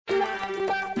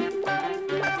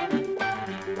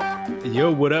Yo,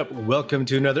 what up? Welcome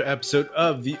to another episode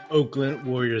of the Oakland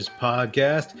Warriors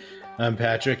podcast. I'm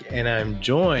Patrick, and I'm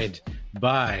joined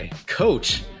by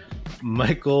Coach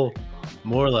Michael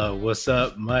Morla. What's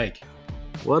up, Mike?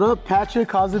 What up,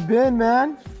 Patrick? How's it been,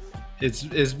 man? It's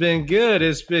been good.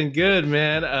 It's been good,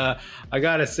 man. I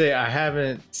gotta say, I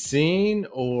haven't seen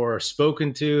or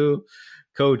spoken to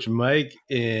Coach Mike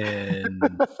in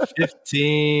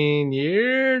 15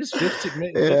 years,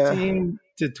 15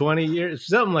 to 20 years,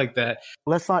 something like that.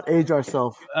 Let's not age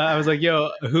ourselves. I was like,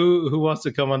 yo, who wants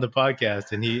to come on the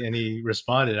podcast? And he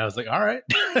responded. I was like, all right,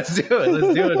 let's do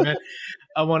it, man.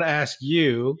 I want to ask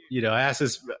you, I ask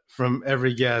this from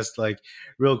every guest, like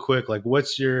real quick, like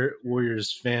what's your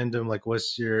Warriors fandom? Like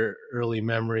what's your early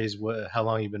memories? How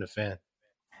long you been a fan?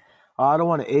 I don't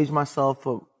want to age myself,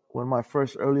 but one of my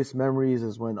first earliest memories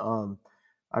is when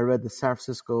I read the San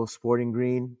Francisco Sporting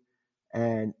Green,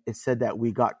 and it said that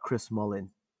we got Chris Mullin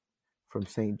from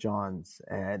St. John's.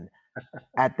 And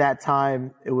at that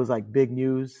time, it was like big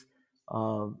news.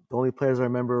 The only players I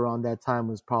remember around that time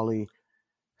was probably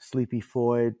Sleepy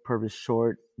Floyd, Purvis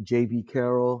Short, J.B.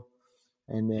 Carroll,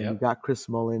 and then we got Chris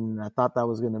Mullin. And I thought that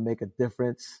was going to make a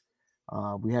difference.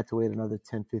 We had to wait another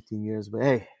 10, 15 years, but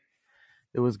hey,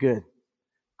 it was good.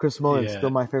 Chris Mullin's still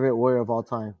my favorite Warrior of all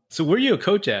time. So where are you a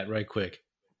coach at, right quick?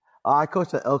 I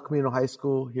coached at El Camino High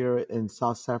School here in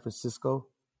South San Francisco.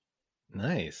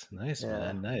 Nice,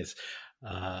 man, nice.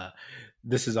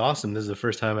 This is awesome. This is the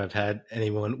first time I've had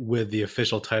anyone with the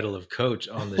official title of coach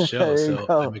on the show, so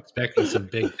I'm expecting some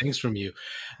big things from you.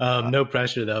 No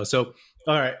pressure, though. So,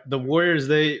 all right, the Warriors,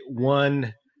 they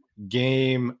won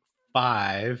Game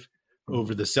 5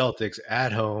 over the Celtics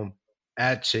at home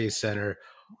at Chase Center.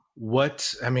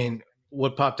 What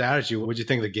popped out at you? What'd you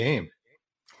think of the game?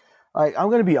 I'm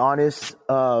going to be honest.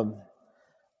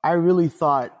 I really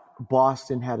thought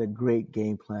Boston had a great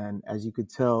game plan. As you could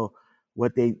tell,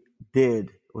 what they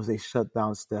did was they shut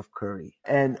down Steph Curry.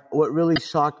 And what really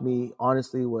shocked me,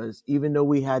 honestly, was even though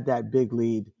we had that big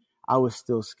lead, I was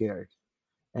still scared.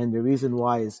 And the reason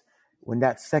why is when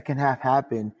that second half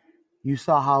happened, you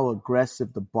saw how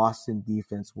aggressive the Boston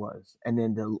defense was. And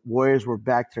then the Warriors were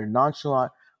back to their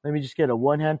nonchalant. Let me just get a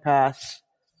one-hand pass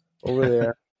over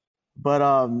there. But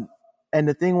and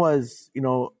the thing was,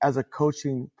 as a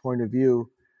coaching point of view,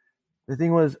 the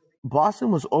thing was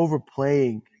Boston was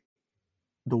overplaying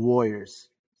the Warriors.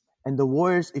 And the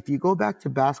Warriors, if you go back to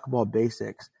basketball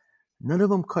basics, none of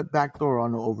them cut backdoor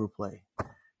on the overplay.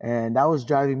 And that was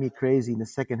driving me crazy in the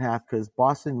second half because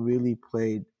Boston really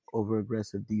played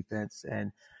over-aggressive defense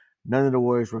and none of the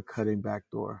Warriors were cutting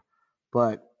backdoor.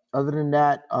 But other than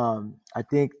that, I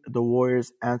think the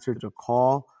Warriors answered the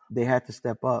call. They had to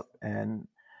step up, and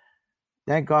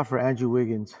thank God for Andrew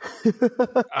Wiggins.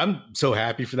 I'm so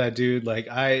happy for that dude. Like,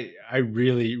 I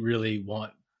really, really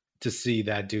want to see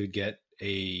that dude get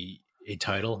a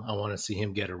title. I want to see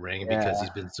him get a ring because he's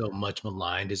been so much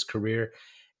maligned his career.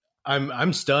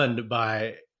 I'm stunned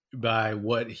by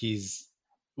what he's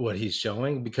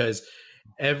showing because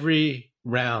every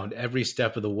round, every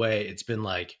step of the way, it's been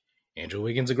like Andrew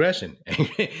Wiggins aggression,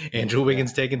 Andrew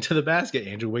Wiggins taken to the basket,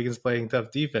 Andrew Wiggins playing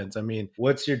tough defense. I mean,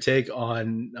 what's your take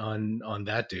on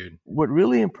that dude? What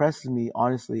really impresses me,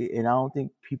 honestly, and I don't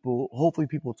think hopefully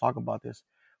people talk about this,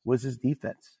 was his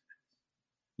defense.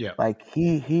 Yeah. Like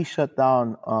he shut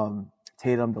down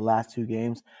Tatum the last 2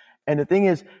 games. And the thing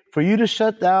is, for you to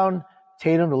shut down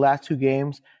Tatum the last 2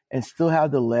 games and still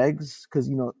have the legs,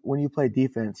 because, when you play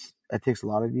defense, it takes a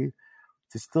lot of you,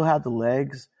 to still have the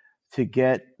legs to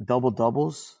get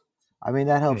double-doubles, I mean,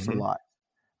 that helps a lot.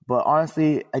 But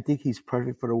honestly, I think he's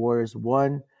perfect for the Warriors.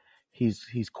 One,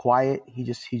 he's quiet. He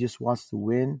just wants to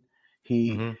win.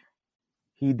 He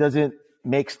doesn't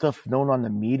make stuff known on the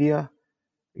media.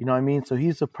 You know what I mean? So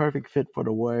he's the perfect fit for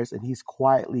the Warriors, and he's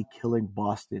quietly killing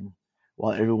Boston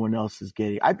while everyone else is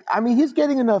getting. I mean, he's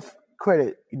getting enough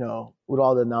credit, with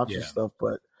all the announcer stuff.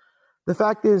 But the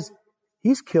fact is,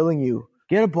 he's killing you.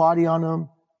 Get a body on him.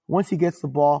 Once he gets the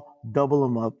ball, double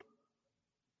him up.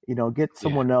 Get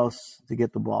someone else to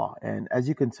get the ball. And as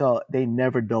you can tell, they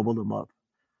never doubled him up.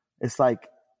 It's like,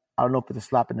 I don't know if it's a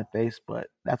slap in the face, but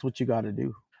that's what you got to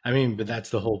do. I mean, but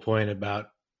that's the whole point about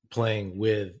playing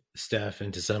with Steph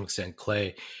and to some extent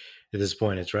Klay at this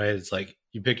point. It's right. It's like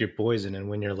you pick your poison, and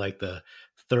when you're like the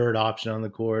third option on the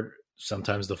court,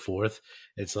 sometimes the fourth,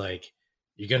 it's like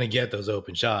you're going to get those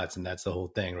open shots. And that's the whole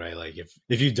thing, right? Like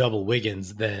if you double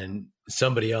Wiggins, then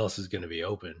somebody else is going to be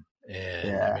open.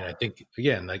 And I mean, I think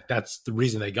again, like that's the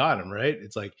reason they got him, right?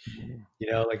 It's like,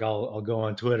 like I'll go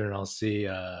on Twitter and I'll see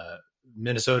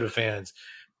Minnesota fans,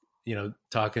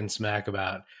 talking smack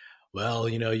about, well,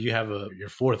 you have your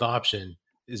fourth option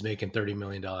is making $30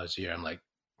 million a year. I'm like,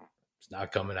 it's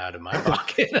not coming out of my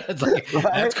pocket. It's like, Right?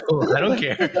 that's cool. I don't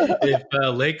care. If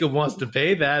Lakeland wants to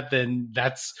pay that, then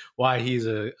that's why he's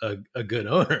a good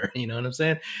owner. You know what I'm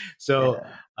saying? So, Yeah.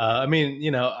 I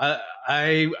mean,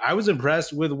 I was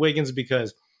impressed with Wiggins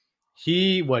because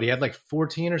he had like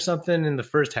 14 or something in the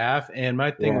first half. And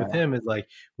my thing with him is like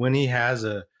when he has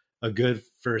a good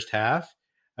first half,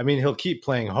 I mean, he'll keep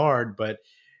playing hard, but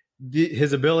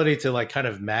his ability to like kind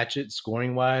of match it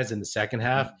scoring wise in the second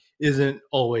half isn't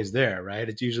always there, right?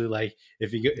 It's usually like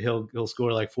if he'll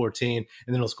score like 14 and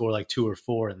then he'll score like 2 or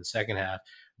 4 in the second half.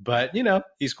 But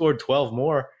he scored 12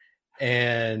 more,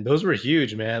 and those were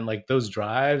huge, man. Like those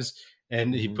drives,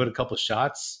 and he put a couple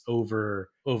shots over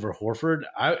Horford.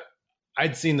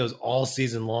 I'd seen those all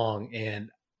season long, and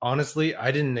honestly,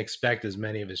 I didn't expect as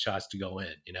many of his shots to go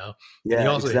in. Yeah, and he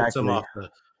also exactly.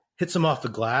 hits them off the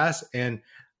glass, and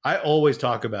I always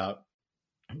talk about,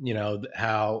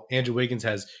 how Andrew Wiggins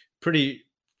has pretty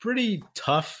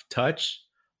tough touch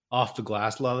off the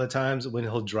glass a lot of the times when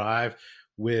he'll drive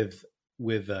with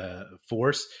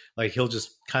force. Like he'll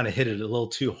just kind of hit it a little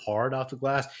too hard off the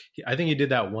glass. I think he did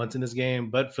that once in this game,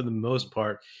 but for the most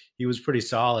part, he was pretty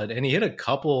solid. And he hit a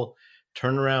couple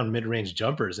turnaround mid-range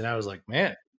jumpers, and I was like,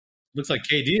 man, looks like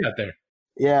KD out there.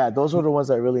 Yeah, those were the ones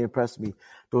that really impressed me.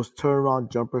 Those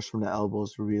turnaround jumpers from the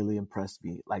elbows really impressed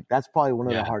me. Like that's probably one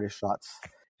of the hardest shots.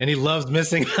 And he loves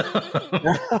missing.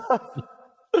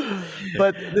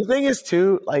 But the thing is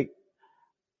too, like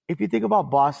if you think about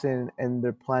Boston and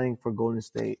they're planning for Golden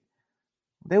State,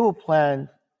 they will plan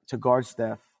to guard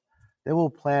Steph. They will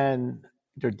plan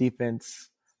their defense,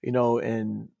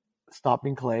 in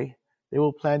stopping Klay. They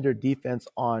will plan their defense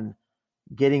on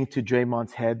getting to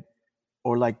Draymond's head,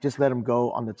 or like just let him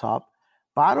go on the top.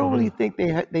 But I don't really think they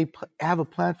have a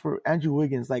plan for Andrew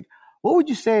Wiggins. Like, what would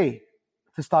you say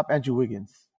to stop Andrew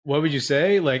Wiggins? What would you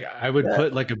say? Like, I would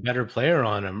put like a better player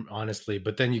on him, honestly.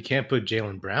 But then you can't put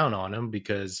Jaylen Brown on him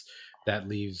because that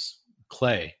leaves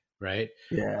Klay, right?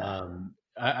 Yeah.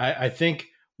 I think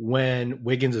when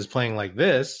Wiggins is playing like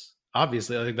this,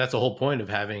 obviously, I think that's the whole point of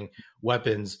having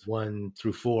weapons 1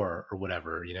 through 4 or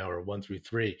whatever, or 1 through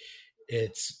 3.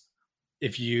 It's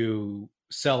if you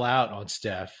sell out on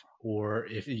Steph, or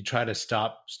if you try to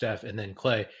stop Steph and then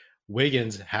Klay,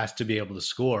 Wiggins has to be able to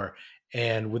score.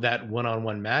 And with that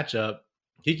one-on-one matchup,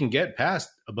 he can get past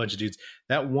a bunch of dudes.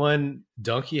 That one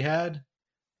dunk he had,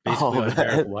 basically on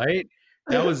Derek White,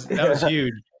 that was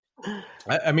huge.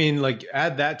 I mean, like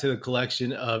add that to the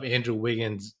collection of Andrew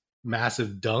Wiggins'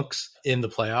 massive dunks in the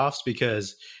playoffs,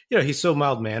 because he's so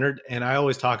mild-mannered. And I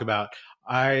always talk about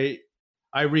I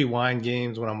rewind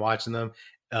games when I'm watching them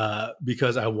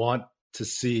because I want to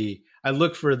see. I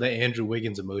look for the Andrew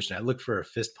Wiggins emotion. I look for a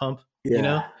fist pump.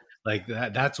 Like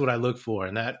that's what I look for.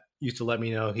 And that used to let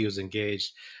me know he was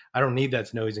engaged. I don't need that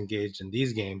to know he's engaged in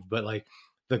these games. But like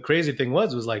the crazy thing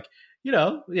was like,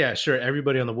 sure,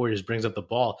 everybody on the Warriors brings up the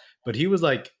ball, but he was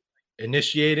like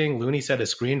initiating. Looney set a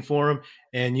screen for him.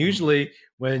 And usually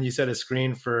when you set a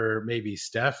screen for maybe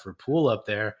Steph or Poole up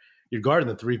there, you're guarding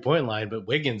the 3-point line. But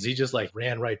Wiggins, he just like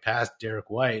ran right past Derek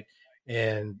White.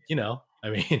 And, I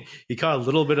mean, he caught a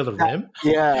little bit of the rim.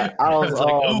 Yeah. I was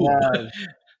like, oh, man.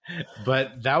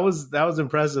 But that was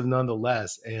impressive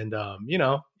nonetheless. And,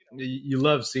 you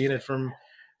love seeing it from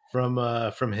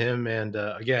him. And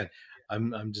again,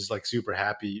 I'm just like super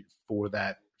happy for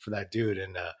that dude.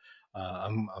 And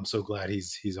I'm so glad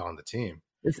he's on the team.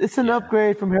 It's an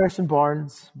upgrade from Harrison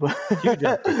Barnes, but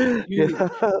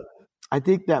I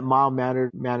think that mild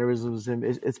mannerisms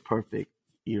it's perfect.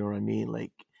 You know what I mean?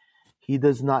 Like he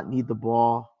does not need the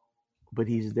ball, but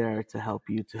he's there to help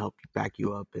you back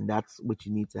you up, and that's what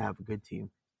you need to have a good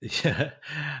team. Yeah,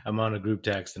 I'm on a group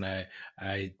text, and I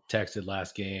texted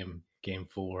last game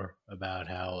 4 about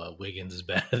how Wiggins is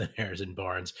better than Harrison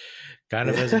Barnes, kind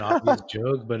of as an obvious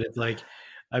joke, but it's like,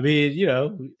 I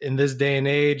mean, in this day and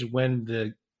age when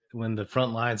the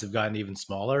front lines have gotten even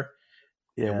smaller,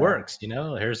 it works.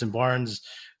 Harrison Barnes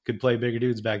could play bigger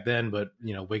dudes back then, but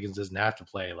Wiggins doesn't have to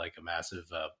play like a massive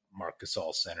Marc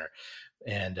Gasol center.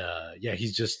 And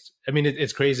he's just, I mean,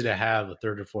 it's crazy to have a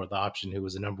third or fourth option who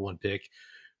was a number 1 pick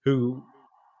who,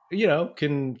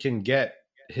 can get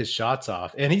his shots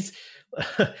off. And he's,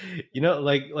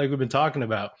 like we've been talking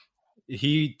about,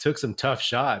 he took some tough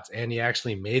shots and he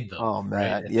actually made them. Oh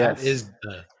man. Right? Yes.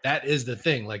 That is the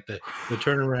thing, like the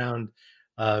turnaround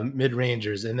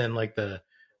mid-rangers, and then like the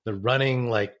running,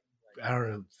 like, I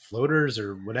don't know, floaters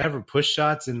or whatever, push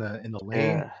shots in the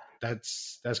lane. Yeah.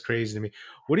 That's crazy to me.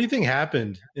 What do you think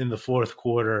happened in the fourth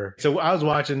quarter? So I was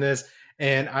watching this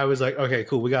and I was like, okay,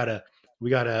 cool. We got a We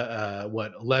got a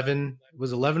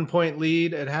 11-point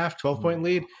lead at half, 12-point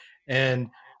lead. And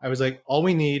I was like, all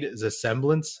we need is a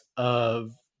semblance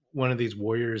of one of these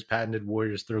patented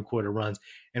Warriors third quarter runs,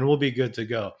 and we'll be good to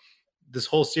go. This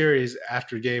whole series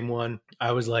after game one,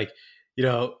 I was like,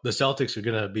 the Celtics are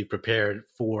going to be prepared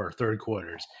for third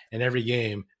quarters. And every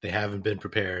game, they haven't been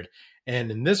prepared. And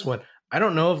in this one, I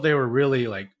don't know if they were really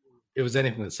like, it was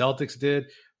anything the Celtics did,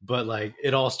 but like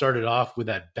it all started off with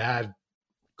that bad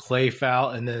Klay foul,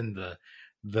 and then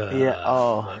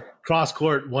the cross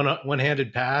court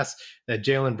one-handed pass that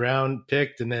Jaylen Brown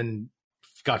picked, and then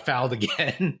got fouled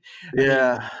again.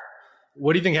 Yeah.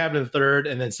 What do you think happened in the third,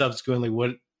 and then subsequently,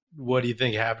 what do you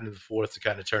think happened in the fourth to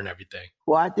kind of turn everything?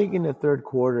 Well, I think in the third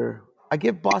quarter, I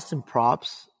give Boston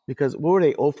props because what were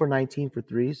they, 0 for 19 for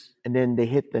threes, and then they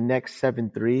hit the next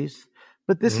 7 threes.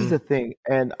 But this is the thing,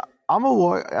 and I'm a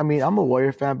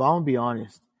Warrior fan, but I'm gonna be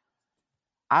honest.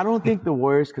 I don't think the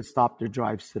Warriors could stop their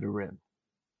drives to the rim.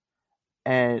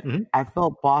 And I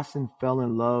felt Boston fell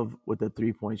in love with the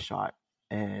three-point shot.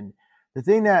 And the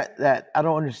thing that I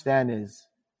don't understand is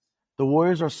the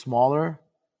Warriors are smaller,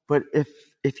 but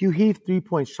if you heave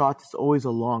three-point shots, it's always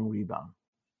a long rebound.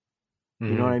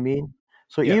 You know what I mean?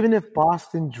 So even if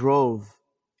Boston drove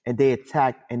and they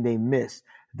attacked and they missed,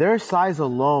 their size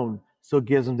alone still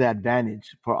gives them the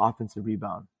advantage for offensive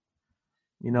rebound.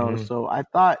 So I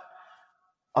thought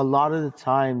a lot of the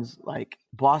times, like,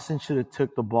 Boston should have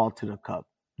took the ball to the cup.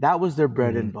 That was their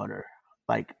bread and butter.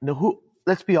 Like,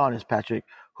 let's be honest, Patrick.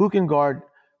 Who can guard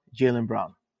Jaylen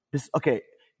Brown?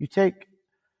 You take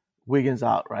Wiggins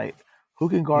out, right? Who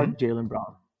can guard Jaylen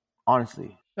Brown?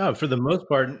 Honestly. No, for the most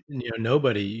part,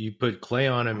 nobody. You put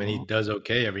Klay on him, and he does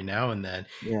okay every now and then.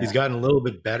 Yeah. He's gotten a little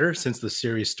bit better since the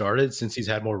series started, since he's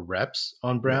had more reps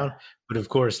on Brown. Yeah. But of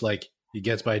course, like, he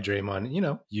gets by Draymond.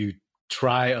 You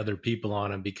try other people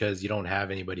on him because you don't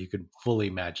have anybody who could fully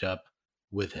match up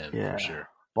with him, for sure.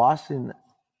 Boston,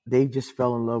 they just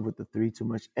fell in love with the three too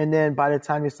much. And then by the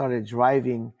time they started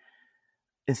driving,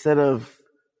 instead of,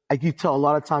 like, you tell a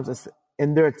lot of times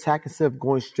in their attack, instead of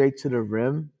going straight to the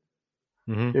rim,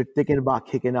 they're thinking about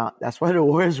kicking out. That's why the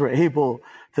Warriors were able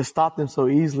to stop them so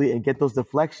easily and get those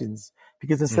deflections.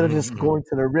 Because instead of just going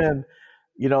to the rim,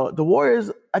 the Warriors,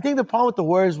 I think the problem with the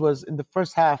Warriors was in the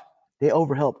first half, they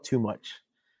overhelp too much.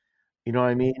 You know what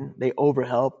I mean? They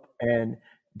overhelp and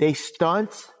they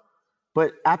stunt,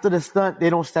 but after the stunt, they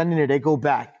don't stand in there. They go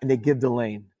back and they give the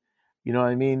lane. You know what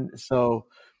I mean? So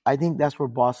I think that's where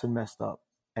Boston messed up.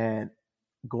 And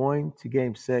going to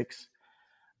game 6,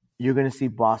 you're going to see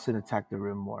Boston attack the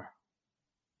rim more.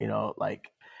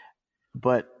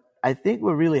 But I think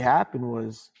what really happened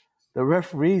was the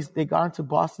referees, they got into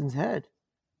Boston's head.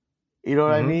 You know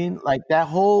what I mean? Like, that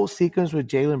whole sequence with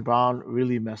Jaylen Brown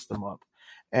really messed them up.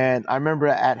 And I remember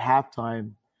at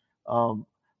halftime,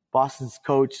 Boston's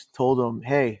coach told them,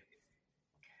 hey,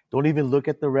 don't even look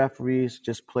at the referees,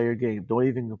 just play your game. Don't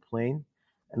even complain.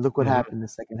 And look what happened in the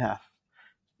second half.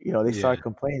 They started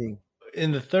complaining.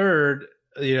 In the third,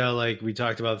 like we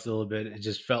talked about this a little bit, it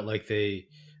just felt like the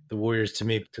Warriors, to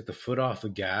me, took the foot off the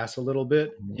gas a little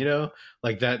bit,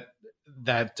 like that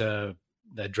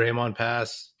Draymond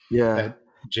pass. Yeah, that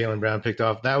Jaylen Brown picked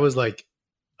off, that was like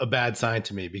a bad sign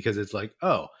to me, because it's like,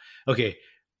 oh, okay,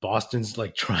 Boston's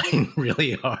like trying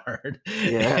really hard,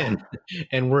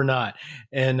 and we're not,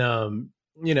 and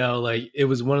like, it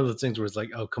was one of those things where it's like,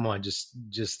 oh, come on, just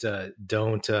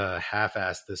don't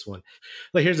half-ass this one.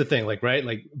 Like, here's the thing, like, right,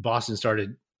 like, Boston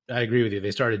started, I agree with you,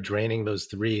 they started draining those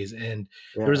threes, and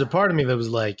there was a part of me that was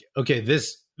like, okay,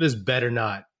 this better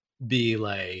not be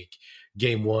like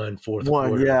game 1, fourth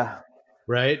quarter.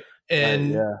 Right.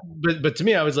 And but to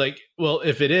me, I was like, well,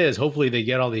 if it is, hopefully they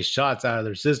get all these shots out of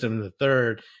their system in the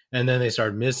third, and then they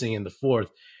start missing in the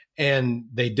fourth. And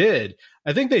they did.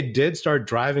 I think they did start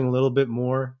driving a little bit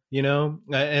more,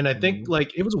 and I think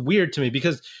like it was weird to me,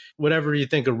 because whatever you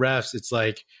think of refs, it's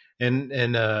like, and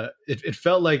it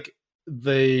felt like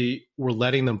they were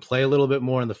letting them play a little bit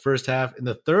more in the first half. In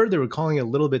the third, they were calling it a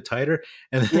little bit tighter.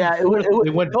 And then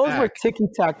they went those back. Were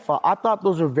ticky-tack fouls. I thought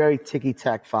those were very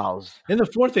ticky-tack fouls. In the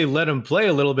fourth, they let them play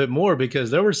a little bit more,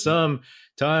 because there were some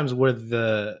times where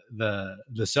the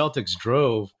Celtics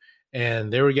drove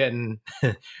and they were getting,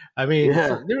 they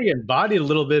were getting bodied a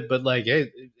little bit, but like,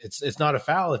 hey, it's not a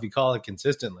foul if you call it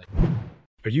consistently.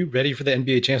 Are you ready for the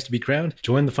NBA champs to be crowned?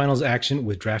 Join the finals action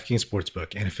with DraftKings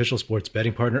Sportsbook, an official sports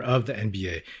betting partner of the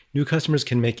NBA. New customers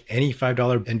can make any $5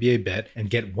 NBA bet and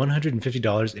get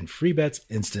 $150 in free bets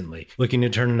instantly. Looking to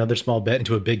turn another small bet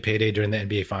into a big payday during the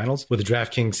NBA finals? With a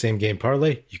DraftKings same game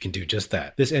parlay, you can do just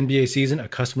that. This NBA season, a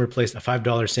customer placed a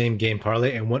 $5 same game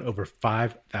parlay and won over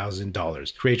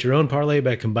 $5,000. Create your own parlay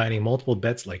by combining multiple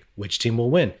bets like which team will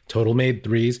win, total made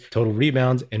threes, total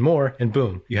rebounds, and more, and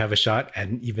boom, you have a shot at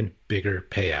an even bigger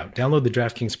payout. Download the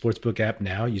DraftKings Sportsbook app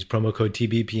now. Use promo code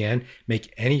TBPN.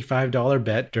 Make any $5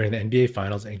 bet during the NBA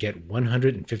Finals and get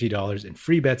 $150 in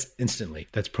free bets instantly.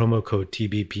 That's promo code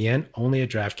TBPN only at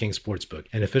DraftKings Sportsbook,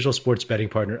 an official sports betting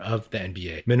partner of the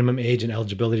NBA. Minimum age and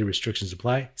eligibility restrictions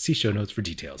apply. See show notes for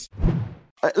details.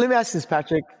 Let me ask this,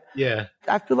 Patrick. Yeah.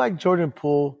 I feel like Jordan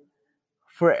Poole,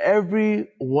 for every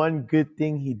one good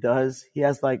thing he does, he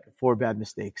has like 4 bad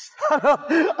mistakes.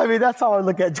 I mean, that's how I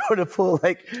look at Jordan Poole.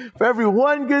 Like, for every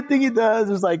one good thing he does,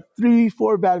 there's like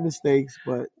 3-4 bad mistakes.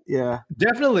 But yeah.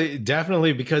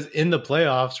 Definitely, because in the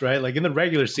playoffs, right? Like in the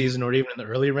regular season or even in the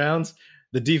early rounds,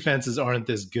 the defenses aren't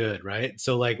this good, right?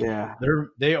 So like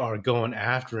they are going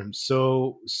after him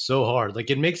so hard. Like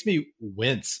it makes me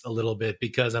wince a little bit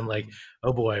because I'm like,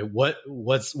 oh boy,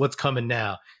 what's coming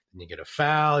now? And you get a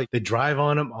foul, they drive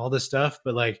on him, all this stuff.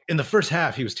 But like in the first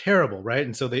half, he was terrible, right?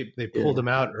 And so they pulled him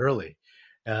out early.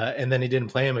 And then he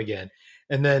didn't play him again.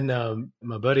 And then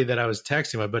my buddy that I was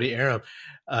texting, my buddy Aram,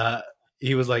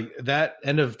 he was like, that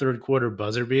end of third quarter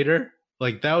buzzer beater,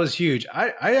 like that was huge.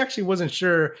 I actually wasn't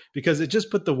sure because it just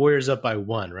put the Warriors up by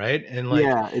 1, right? And like,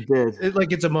 yeah, it did.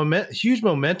 It's a huge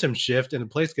momentum shift and the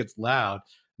place gets loud.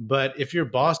 But if you're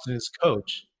Boston's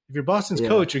coach, you're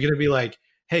going to be like,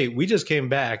 hey, we just came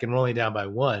back and we're only down by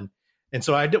 1. And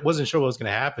so I wasn't sure what was going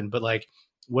to happen. But like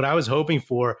what I was hoping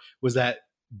for was that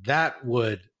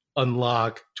would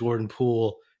unlock Jordan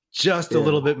Poole just a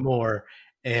little bit more.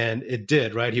 And it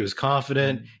did, right? He was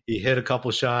confident. He hit a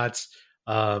couple shots.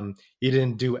 He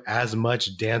didn't do as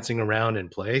much dancing around in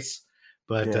place.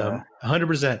 But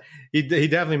 100%, he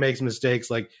definitely makes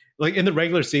mistakes. Like in the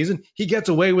regular season, he gets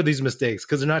away with these mistakes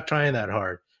because they're not trying that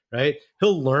hard, right?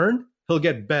 He'll learn. He'll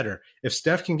get better. If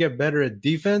Steph can get better at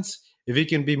defense, if he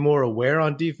can be more aware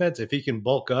on defense, if he can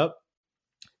bulk up,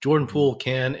 Jordan Poole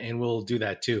can and will do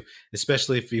that too,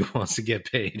 especially if he wants to get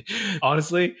paid.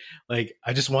 Honestly, like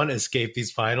I just want to escape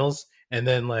these finals and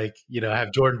then like,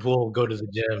 have Jordan Poole go to the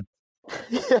gym.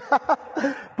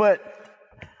 Yeah. But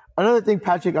another thing,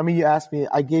 Patrick, I mean, you asked me,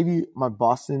 I gave you my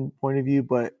Boston point of view,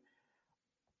 but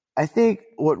I think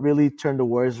what really turned the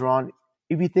Warriors around,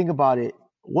 if you think about it,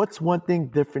 what's one thing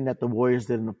different that the Warriors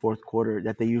did in the fourth quarter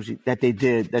that they usually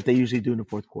do in the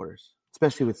fourth quarters,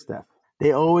 especially with Steph?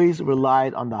 They always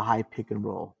relied on the high pick and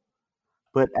roll.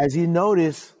 But as you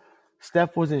notice,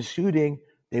 Steph wasn't shooting.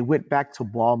 They went back to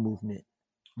ball movement.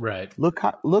 Right. Look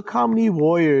how many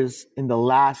Warriors in the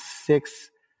last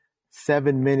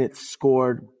 6-7 minutes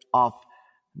scored off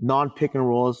non-pick and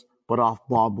rolls, but off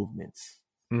ball movements.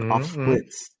 Off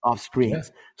splits, off screens.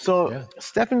 Yeah. So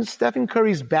Stephen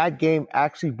Curry's bad game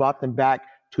actually brought them back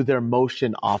to their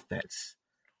motion offense.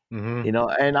 And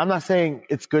I'm not saying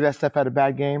it's good that Steph had a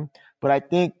bad game, but I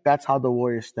think that's how the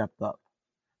Warriors stepped up.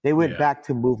 They went back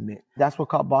to movement. That's what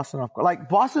caught Boston off guard. Like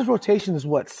Boston's rotation is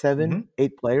what, 7-8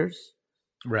 players?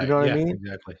 Right. You know what I mean?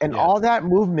 Exactly. And all that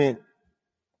movement,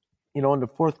 in the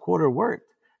fourth quarter worked.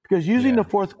 Because usually in the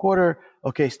fourth quarter,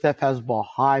 okay, Steph has the ball,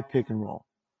 high pick and roll.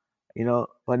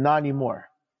 But not anymore.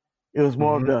 It was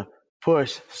more of the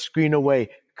push, screen away,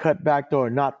 cut back door,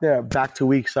 not there, back to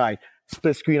weak side,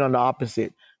 split screen on the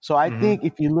opposite. So I think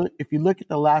if you look at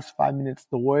the last 5 minutes,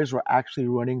 the Warriors were actually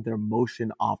running their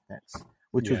motion offense,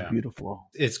 which was beautiful.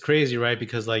 It's crazy, right?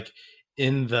 Because like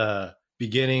in the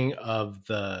beginning of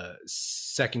the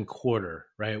second quarter,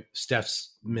 right,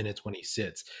 Steph's minutes when he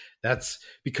sits, that's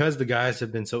because the guys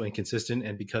have been so inconsistent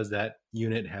and because that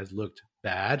unit has looked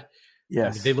bad. Yes.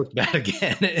 I mean, they looked bad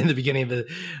again in the beginning of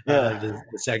the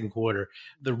second quarter.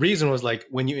 The reason was like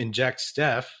when you inject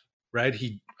Steph, right,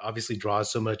 he obviously draws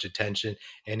so much attention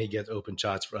and he gets open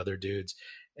shots for other dudes.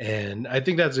 And I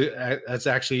think that's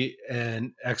actually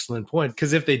an excellent point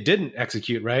because if they didn't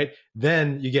execute, right,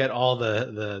 then you get all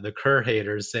the Kerr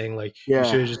haters saying like you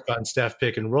should have just gone Steph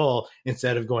pick and roll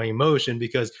instead of going motion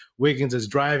because Wiggins is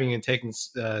driving and taking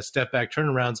step back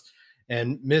turnarounds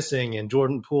and missing, and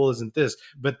Jordan Poole isn't this.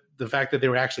 But the fact that they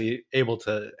were actually able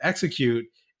to execute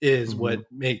is what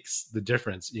makes the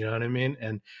difference. You know what I mean?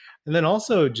 And then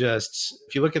also just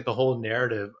if you look at the whole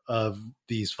narrative of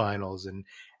these finals and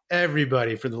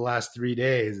everybody for the last 3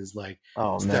 days is like,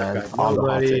 Steph got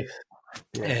nobody.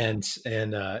 And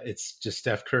it's just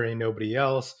Steph Curry, nobody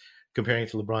else. comparing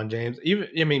to LeBron James. Even,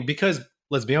 I mean, because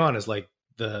let's be honest, like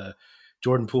the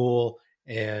Jordan Poole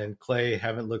and Klay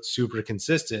haven't looked super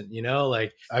consistent.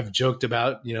 Like I've joked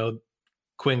about,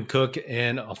 Quinn Cook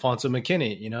and Alfonso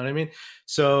McKinney. You know what I mean?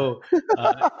 So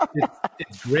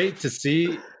it's great to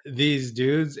see these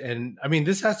dudes. And I mean,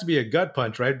 this has to be a gut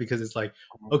punch, right? Because it's like,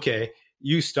 okay,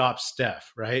 you stop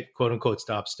Steph, right? Quote unquote,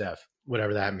 stop Steph,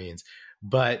 whatever that means.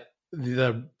 But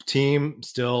the team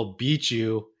still beat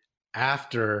you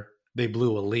after they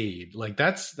blew a lead. Like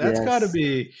that's got to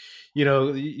be, you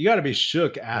got to be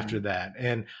shook after that.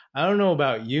 And I don't know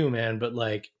about you, man, but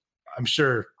like, I'm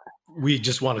sure we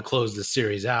just want to close the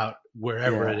series out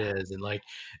wherever it is. And like,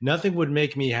 nothing would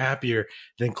make me happier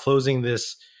than closing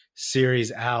this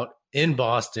series out in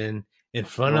Boston in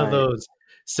front of those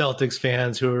Celtics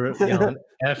fans who are yelling,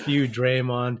 F you,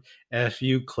 Draymond, F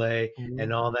you, Klay,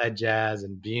 and all that jazz,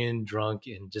 and being drunk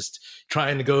and just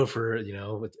trying to go for,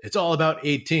 it's all about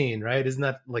 18, right? Isn't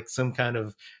that like some kind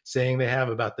of saying they have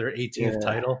about their 18th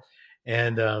title?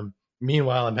 And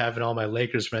meanwhile, I'm having all my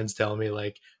Lakers friends tell me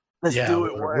like, let's do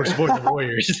it. We're supporting the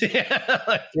Warriors.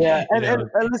 And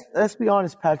let's be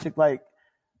honest, Patrick, like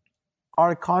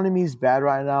our economy is bad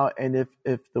right now. And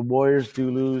if the Warriors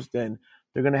do lose, then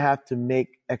they're going to have to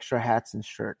make extra hats and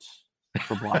shirts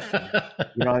for Boston.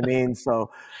 You know what I mean?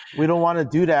 So we don't want to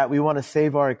do that. We want to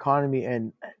save our economy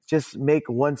and just make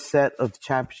one set of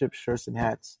championship shirts and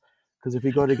hats. Because if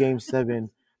we go to Game 7,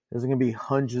 there's going to be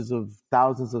hundreds of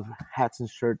thousands of hats and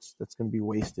shirts that's going to be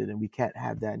wasted. And we can't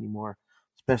have that anymore,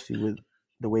 especially with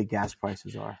the way gas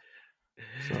prices are.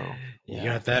 So you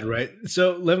got that right.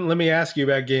 So let me ask you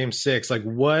about Game 6. Like,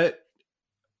 what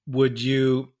would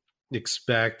you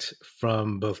expect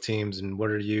from both teams, and what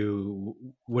do you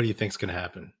think is going to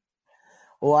happen?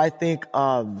 Well, I think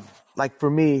like for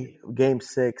me, Game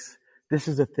 6, this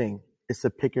is the thing. It's a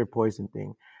pick your poison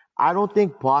thing. I don't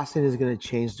think Boston is going to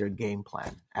change their game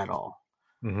plan at all.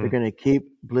 They're going to keep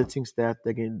blitzing Steph.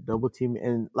 They're going to double team.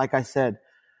 And like I said,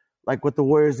 like what the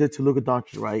Warriors did to Luka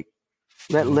Doncic, right?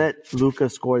 Let Luka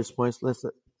score his points. Let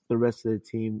the rest of the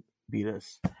team beat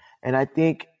us. And I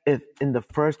think if in the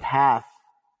first half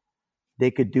they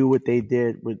could do what they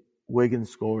did with Wiggins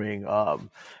scoring,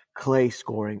 Klay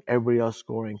scoring, everybody else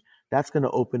scoring, that's going to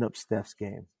open up Steph's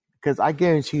game. Because I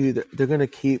guarantee you they're going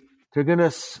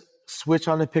to switch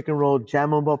on the pick and roll,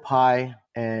 jam him up high.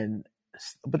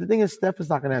 But the thing is, Steph is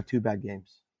not going to have two bad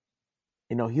games.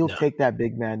 He'll take that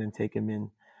big man and take him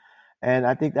in. And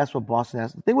I think that's what Boston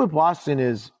has. The thing with Boston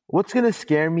is what's going to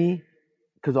scare me,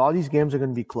 because all these games are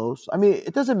going to be close. I mean,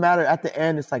 it doesn't matter. At the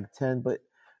end, it's like 10, but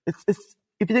it's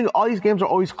if you think all these games are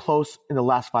always close in the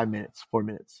last 4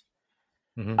 minutes.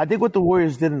 I think what the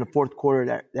Warriors did in the fourth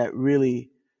quarter that really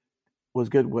was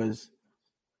good was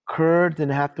Kerr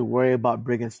didn't have to worry about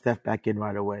bringing Steph back in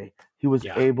right away. He was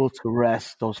able to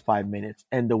rest those 5 minutes.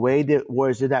 And the way the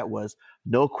Warriors did that was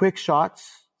no quick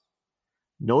shots,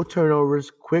 no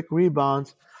turnovers, quick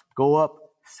rebounds, go up,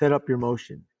 set up your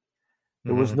motion.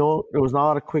 There was not a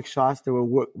lot of quick shots that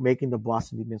were making the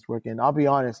Boston defense work. And I'll be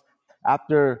honest,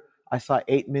 after I saw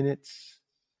 8 minutes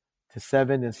to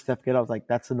 7 and Steph get up, I was like,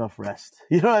 that's enough rest.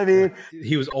 You know what I mean?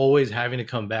 He was always having to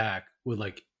come back with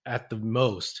like at the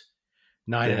most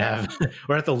 9.5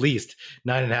 or at the least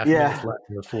 9.5 minutes left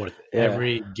in the fourth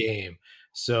every game.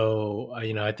 So,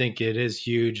 I think it is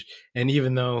huge. And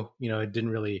even though, he didn't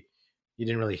really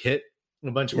hit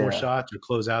a bunch of more shots or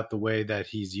close out the way that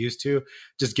he's used to,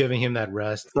 just giving him that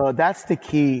rest. So that's the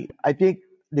key. I think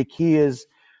the key is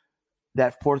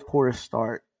that fourth quarter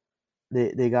start.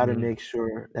 They got to make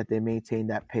sure that they maintain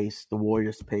that pace, the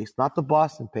Warriors pace, not the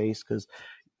Boston pace, because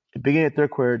the beginning of the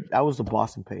third quarter, that was the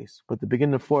Boston pace. But the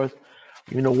beginning of the fourth,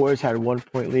 even though Warriors had a 1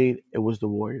 point lead, it was the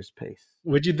Warriors pace.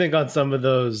 What'd you think on some of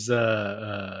those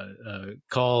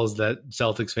calls that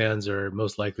Celtics fans are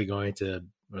most likely going to,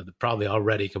 or probably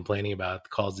already complaining about, the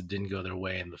calls that didn't go their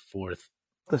way in the fourth?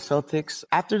 The Celtics,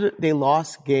 after they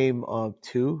lost game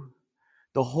 2,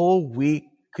 the whole week,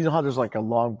 because you know how there's like a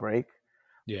long break?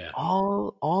 Yeah.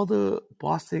 All the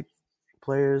Boston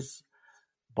players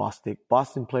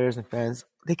and fans,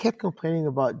 they kept complaining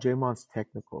about Draymond's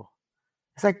technical.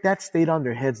 It's like that stayed on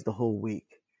their heads the whole week.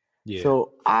 Yeah.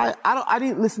 So I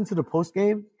didn't listen to the post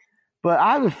game, but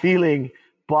I have a feeling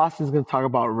Boston's going to talk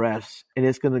about refs and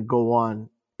it's going to go on.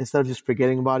 Instead of just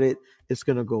forgetting about it, it's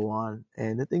going to go on.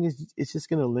 And the thing is, it's just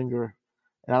going to linger.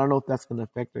 And I don't know if that's going to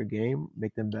affect their game,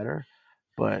 make them better.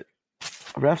 But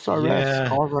refs are refs.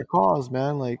 Calls are calls,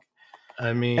 man. Like,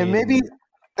 I mean, and maybe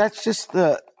that's just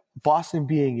the Boston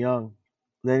being young,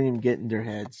 letting them get in their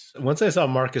heads. Once I saw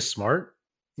Marcus Smart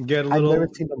get a little, I've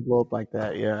never seen them blow up like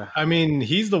that. Yeah, I mean,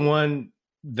 he's the one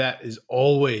that is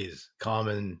always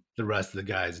calming the rest of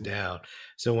the guys down.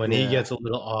 So when he gets a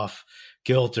little off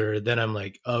kilter, then I'm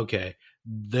like, okay,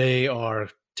 they are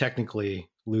technically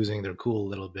losing their cool a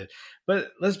little bit.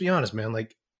 But let's be honest, man,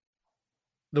 like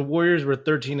the Warriors were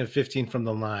 13 of 15 from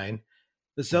the line.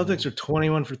 The Celtics are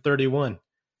 21 for 31.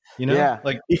 You know,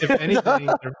 like if anything,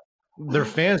 their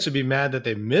fans should be mad that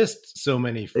they missed so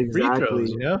many free throws.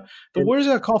 You know, the Warriors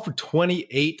got called for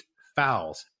 28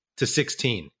 fouls to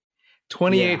 16.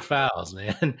 28 fouls,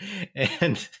 man.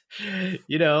 And,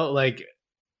 you know, like,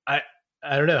 I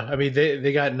don't know. I mean,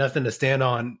 they got nothing to stand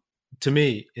on to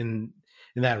me in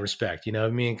that respect, you know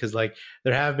what I mean? Because, like,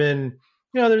 there have been,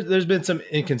 you know, there's been some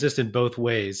inconsistent both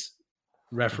ways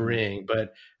refereeing,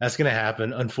 but that's going to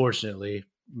happen, unfortunately.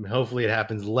 Hopefully it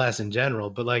happens less in general.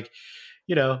 But, like,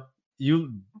 you know,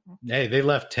 they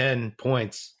left 10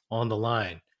 points on the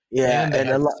line. Yeah. And they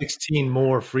had 16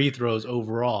 more free throws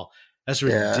overall. That's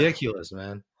ridiculous,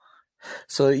 man.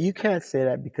 So you can't say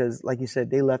that because, like you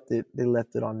said, they left it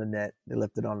on the net. They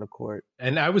left it on the court.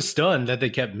 And I was stunned that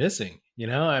they kept missing. You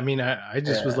know, I mean, I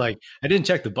just was like, I didn't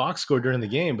check the box score during the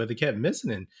game, but they kept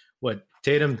missing. And what,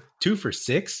 Tatum 2 for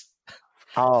 6?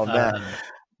 Oh, man.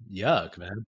 Yuck,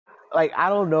 man. Like, I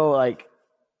don't know. Like,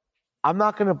 I'm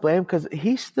not going to blame because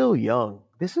he's still young.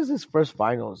 This is his first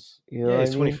finals. You know,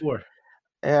 he's 24.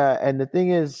 Yeah, and the thing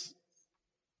is,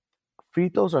 free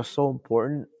throws are so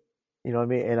important, you know what I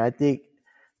mean? And I think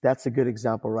that's a good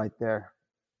example right there,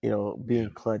 you know, being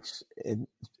clutch in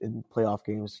playoff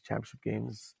games, championship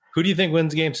games. Who do you think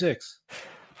wins game 6?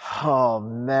 Oh,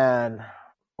 man.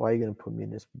 Why are you going to put me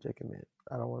in this predicament?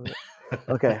 I don't want to.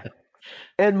 Okay.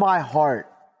 In my heart,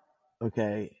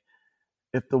 okay,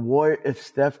 if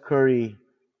Steph Curry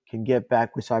can get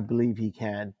back, which I believe he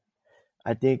can,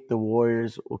 I think the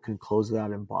Warriors can close it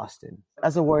out in Boston.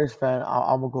 As a Warriors fan,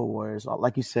 I'm going to go Warriors.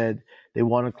 Like you said, they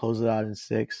want to close it out in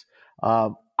 6.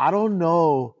 I don't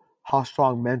know how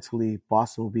strong mentally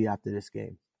Boston will be after this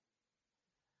game.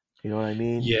 You know what I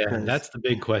mean? Yeah, that's the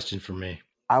big question for me.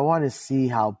 I want to see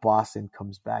how Boston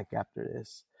comes back after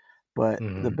this. But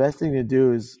the best thing to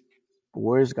do is the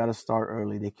Warriors got to start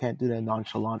early. They can't do that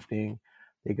nonchalant thing.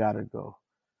 They got to go.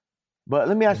 But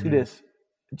let me ask you this.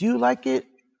 Do you like it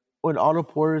when Otto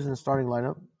Porter's in the starting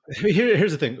lineup?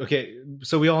 Here's the thing. Okay,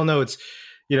 so we all know it's,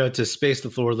 you know, to space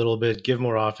the floor a little bit, give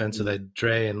more offense so that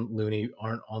Dre and Looney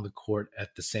aren't on the court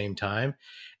at the same time.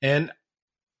 And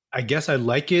I guess I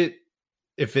like it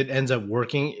if it ends up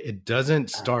working. It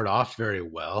doesn't start off very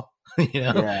well, you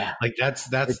know? Like that's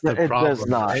the problem. It does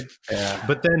not. Right? Yeah.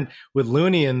 But then with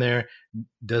Looney in there,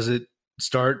 does it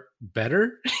start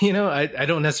better? You know, I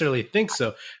don't necessarily think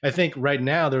so. I think right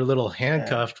now they're a little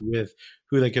handcuffed with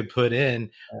who they could put in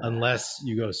unless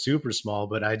you go super small,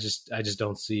 but I just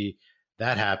don't see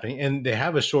that happening. And they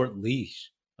have a short leash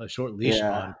on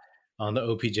the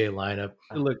OPJ lineup.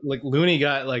 Look, like Looney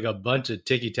got like a bunch of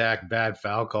ticky-tack bad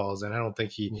foul calls, and I don't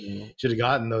think he should have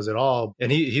gotten those at all.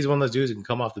 And he's one of those dudes who can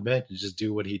come off the bench and just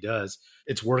do what he does.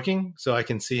 It's working, so I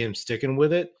can see him sticking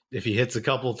with it. If he hits a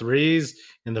couple threes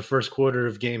in the first quarter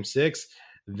of game 6,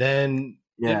 then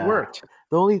it worked.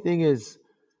 The only thing is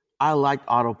I liked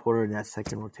Otto Porter in that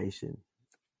second rotation.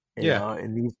 You know,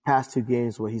 in these past 2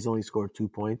 games where he's only scored 2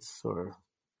 points or,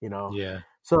 you know. Yeah.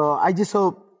 So I just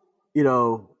hope, you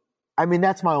know, I mean,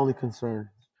 that's my only concern.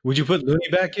 Would you put Looney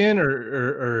back in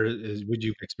or would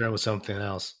you experiment with something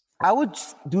else? I would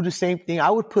do the same thing. I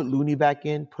would put Looney back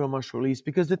in, put him on short leash,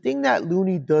 because the thing that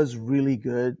Looney does really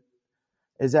good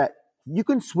is that you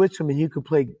can switch him and he could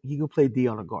play D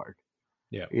on a guard.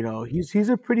 Yeah. You know, he's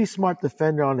a pretty smart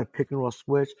defender on a pick and roll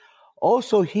switch.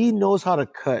 Also, he knows how to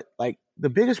cut. Like, the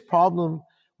biggest problem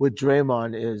with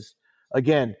Draymond is,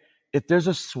 again, if there's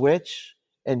a switch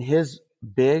and his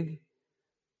big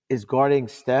is guarding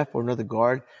Steph or another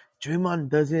guard, Draymond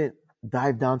doesn't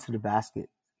dive down to the basket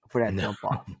for that jump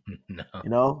off. No. You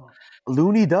know?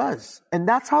 Looney does. And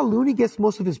that's how Looney gets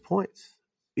most of his points.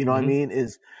 You know what I mean?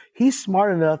 Is he's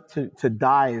smart enough to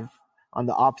dive on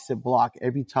the opposite block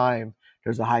every time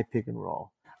there's a high pick and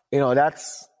roll. You know,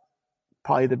 that's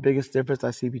probably the biggest difference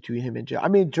I see between him and Draymond. I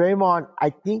mean, Draymond,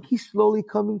 I think he's slowly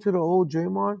coming to the old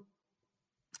Draymond,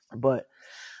 but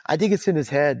I think it's in his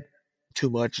head too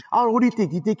much. I don't know. What do you think?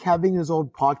 Do you think having his own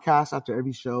podcast after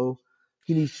every show,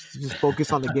 he needs to just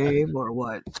focus on the game or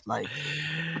what? Like,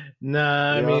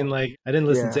 nah, I mean, like, I didn't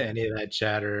listen to any of that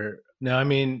chatter. No, I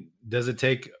mean, does it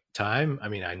take time? I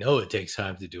mean, I know it takes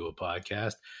time to do a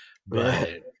podcast,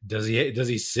 but does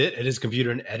he sit at his computer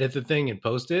and edit the thing and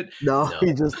post it? No.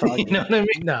 He just talking. You know what I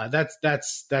mean? No, that's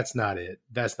not it.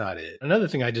 That's not it. Another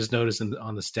thing I just noticed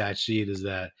on the stat sheet is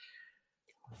that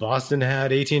Boston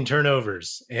had 18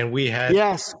 turnovers, and we had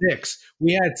Yes. 6.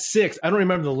 We had 6. I don't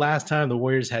remember the last time the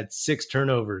Warriors had 6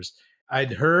 turnovers.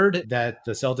 I'd heard that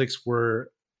the Celtics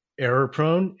were error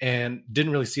prone and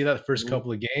didn't really see that the first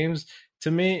couple of games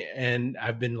to me. And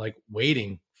I've been like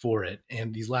waiting for it.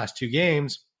 And these last 2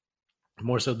 games,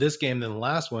 more so this game than the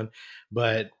last one.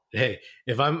 But hey,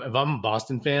 if I'm a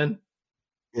Boston fan,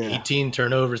 18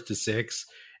 turnovers to 6,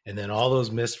 and then all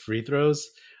those missed free throws,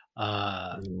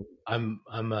 I'm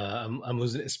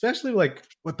losing, especially like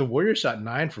what the Warriors shot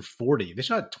 9 for 40. They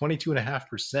shot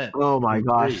 22.5%. Oh my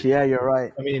gosh. Yeah, you're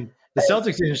right. I mean, the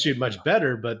Celtics didn't shoot much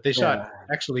better, but they shot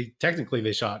technically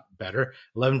they shot better.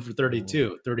 11 for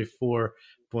 32,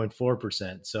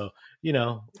 34.4%. So,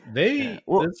 the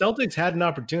Celtics had an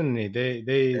opportunity.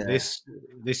 They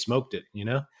smoked it,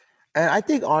 And I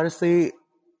think honestly,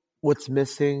 what's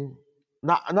missing,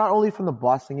 not only from the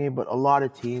Boston game, but a lot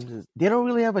of teams, is they don't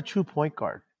really have a true point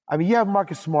guard. I mean, you have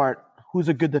Marcus Smart, who's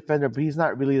a good defender, but he's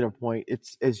not really their point.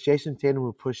 It's Jason Tatum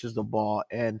who pushes the ball.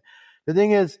 And the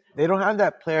thing is, they don't have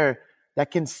that player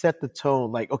that can set the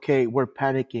tone. Like, okay, we're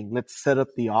panicking. Let's set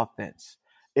up the offense.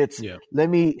 It's let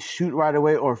me shoot right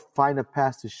away or find a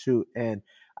pass to shoot. And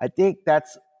I think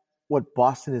that's what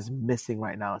Boston is missing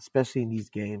right now, especially in these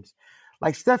games.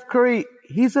 Like Steph Curry,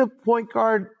 he's a point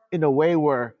guard in a way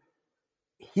where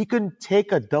he can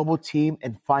take a double team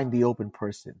and find the open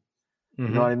person. You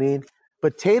know what I mean?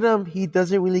 But Tatum, he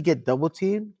doesn't really get double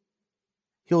teamed.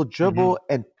 He'll dribble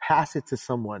and pass it to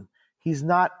someone. He's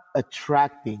not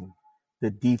attracting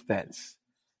the defense.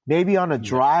 Maybe on a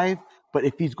drive, but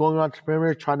if he's going on to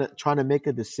perimeter trying to make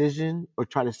a decision or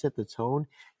try to set the tone,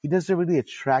 he doesn't really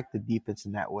attract the defense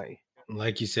in that way.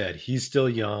 Like you said, he's still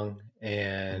young,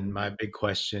 and my big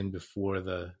question before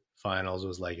the finals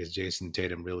was like, is Jason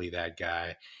Tatum really that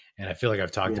guy? And I feel like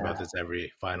I've talked about this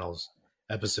every finals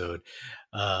episode.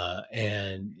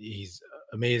 And he's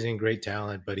amazing, great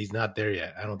talent, but he's not there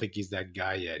yet. I don't think he's that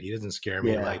guy yet. He doesn't scare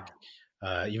me like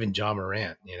even John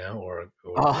Morant, or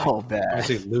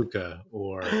obviously Luka,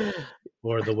 or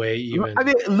the way even. I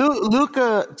mean,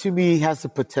 Luka to me has the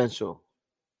potential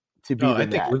to be. I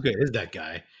think Luka is that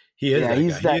guy. He is that guy. He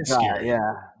is scary.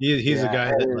 Yeah, he's a guy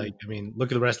that,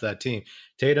 look at the rest of that team.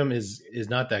 Tatum is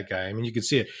not that guy. I mean, you can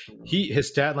see it. His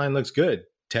stat line looks good.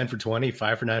 10 for 20,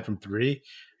 5 for 9 from 3.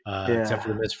 Except for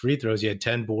the missed free throws. He had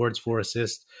 10 boards, 4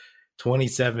 assists,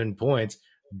 27 points.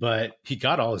 But he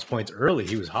got all his points early.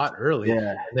 He was hot early.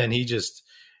 Yeah. And then he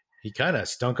kind of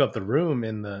stunk up the room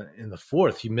in the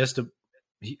fourth. He missed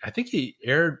I think he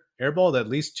airballed at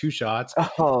least 2 shots.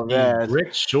 Oh, man. He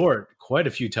bricked short quite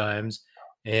a few times.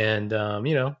 And,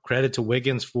 credit to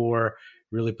Wiggins for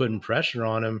really putting pressure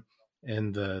on him,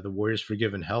 and the Warriors for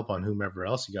giving help on whomever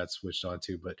else he got switched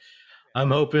onto. But I'm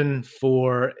hoping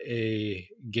for a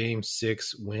Game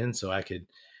 6 win so I can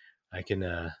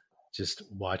just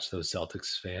watch those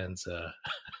Celtics fans.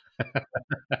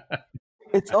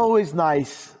 It's always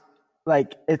nice.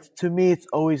 To me, it's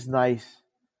always nice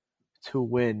to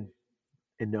win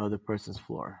in the other person's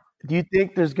floor. Do you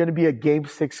think there's going to be a Game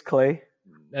 6 Klay?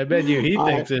 I bet you he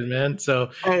thinks it, man.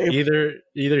 So either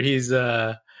he's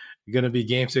going to be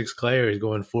Game 6 Klay or he's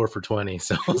going 4 for 20.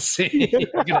 So we'll see. He's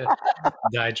going to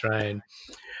die trying.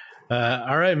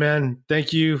 All right, man.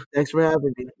 Thank you. Thanks for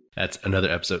having me. That's another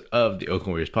episode of the Oakland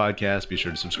Warriors podcast. Be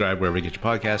sure to subscribe wherever you get your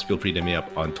podcast. Feel free to hit me up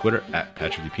on Twitter at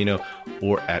Patrick Lupino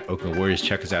or at Oakland Warriors.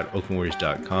 Check us out at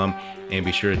oaklandwarriors.com, and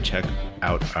be sure to check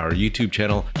out our YouTube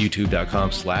channel,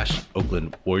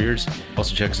 youtube.com/Oakland Warriors.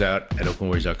 Also check us out at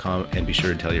oaklandwarriors.com, and be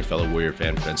sure to tell your fellow Warrior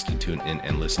fan friends to tune in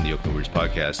and listen to the Oakland Warriors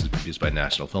podcast. It's produced by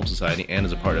National Film Society and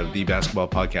is a part of the Basketball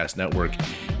Podcast Network.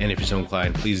 And if you're so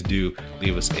inclined, please do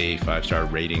leave us a 5-star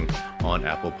rating on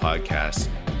Apple Podcasts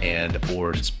and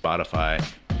or Spotify,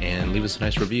 and leave us a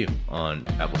nice review on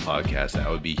Apple Podcasts. That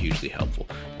would be hugely helpful.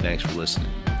 Thanks for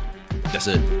listening. That's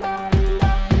it.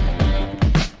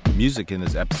 Music in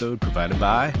this episode provided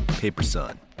by Paper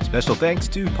Sun. Special thanks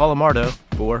to Paul Amardo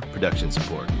for production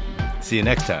support. See you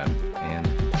next time.